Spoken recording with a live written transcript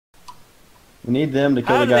We need them to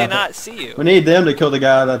kill How the do guy. they not see you? We need them to kill the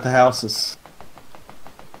guy at the houses.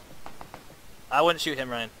 I wouldn't shoot him,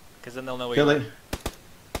 Ryan, because then they'll know where Kill you it. are.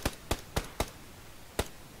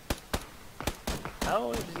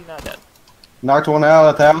 How is he not dead? Knocked one out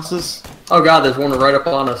at the houses. Oh god, there's one right up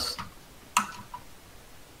on us.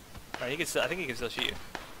 Right, he can still, I think he can still shoot you.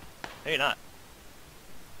 No, you're not.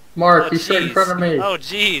 Mark, Oh, he's straight in jeez. front of me. Oh,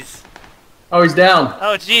 jeez. Oh, he's down.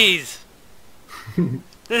 Oh, jeez.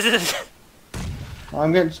 This is...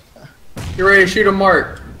 I'm getting. Get ready to shoot him,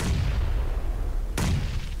 Mark.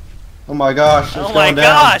 Oh my gosh! It's Oh going my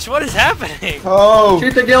down. gosh, what is happening? Oh!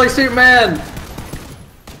 Shoot the ghillie suit man!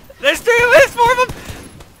 There's 3 of us, 4 of them!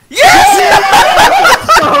 Yes!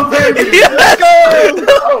 Oh, baby! Yes!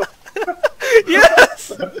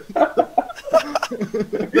 Yes!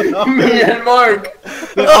 Me and Mark!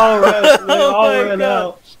 They all ran, Oh my God.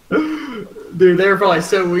 out. Dude, they were probably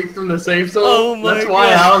so weak from the safe zone. Oh my That's why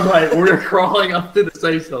God. I was like, we're crawling up to the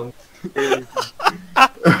safe zone. I'm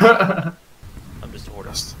just a hoarder.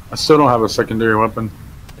 I still don't have a secondary weapon.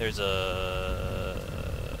 There's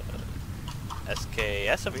a...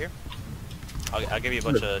 SKS over here. I'll give you a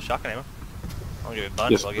bunch of shotgun ammo. I'll give you a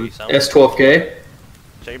bunch, Yes, but I'll give you some. S12K?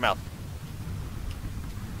 Shut your mouth.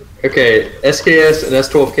 Okay, SKS and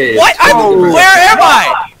S12K is What? totally Where different. am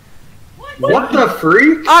I? What the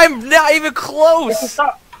freak? I'm not even close!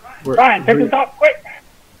 Ryan, pick this up quick!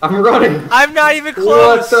 I'm running. I'm not even What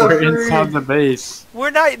close! the We're freak? inside the base. We're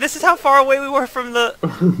not... This is how far away we were from the...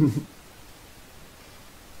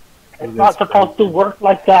 It's not supposed to work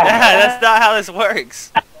like that. Yeah, that's not how this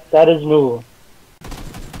works. That is new.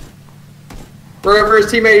 Run over his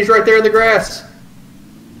teammate, he's right there in the grass.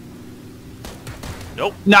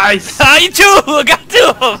 Nope. Nice! Ah, you two! I got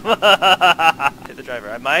 2 of them! Hit the driver.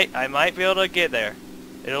 I might be able to get there.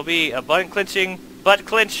 It'll be a butt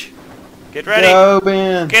clinch. Get ready. Go,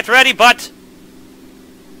 Ben. Get ready, butt.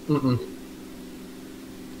 Mm-mm.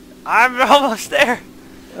 I'm almost there.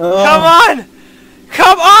 Oh. Come on!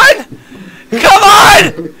 Come on! Come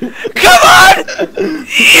on! Come on!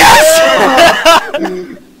 Yes!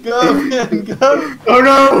 Go, Ben. Go. Oh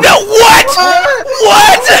no! No, what?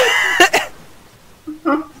 What?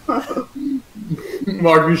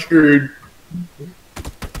 Mark, you're screwed.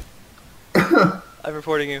 I'm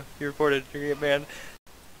reporting you. You're reported. You're gonna get banned.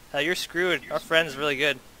 You're screwed. Our friend's really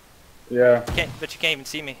good. Yeah, Bet you can't even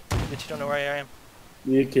see me. Bet you don't know where I am.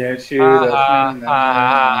 you can't shoot us. You don't even know where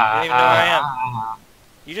I am.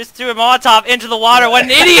 You just threw a Molotov into the water. What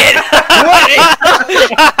an idiot!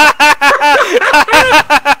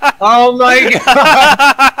 Oh my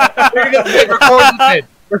god!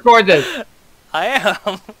 Record this. I am.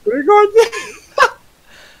 Record this.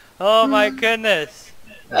 Oh my goodness.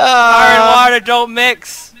 Fire and water don't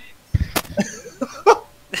mix.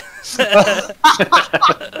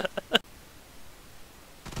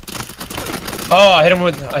 Oh, I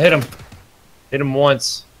hit him. Hit him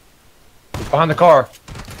once. Behind the car.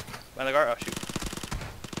 Behind the car? Oh shoot.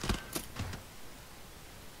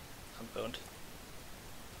 I'm boned.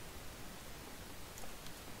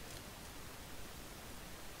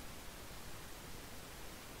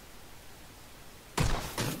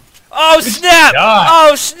 Oh snap! God.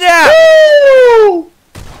 Oh snap!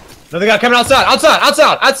 Another guy coming outside. Outside.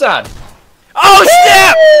 Oh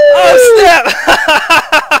snap! Oh snap!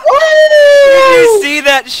 Did you see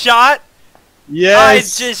that shot? Yes. I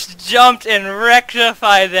just jumped and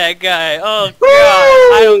rectified that guy. Oh god,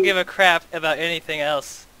 I don't give a crap about anything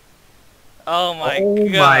else. Oh my god. Oh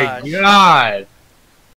my god.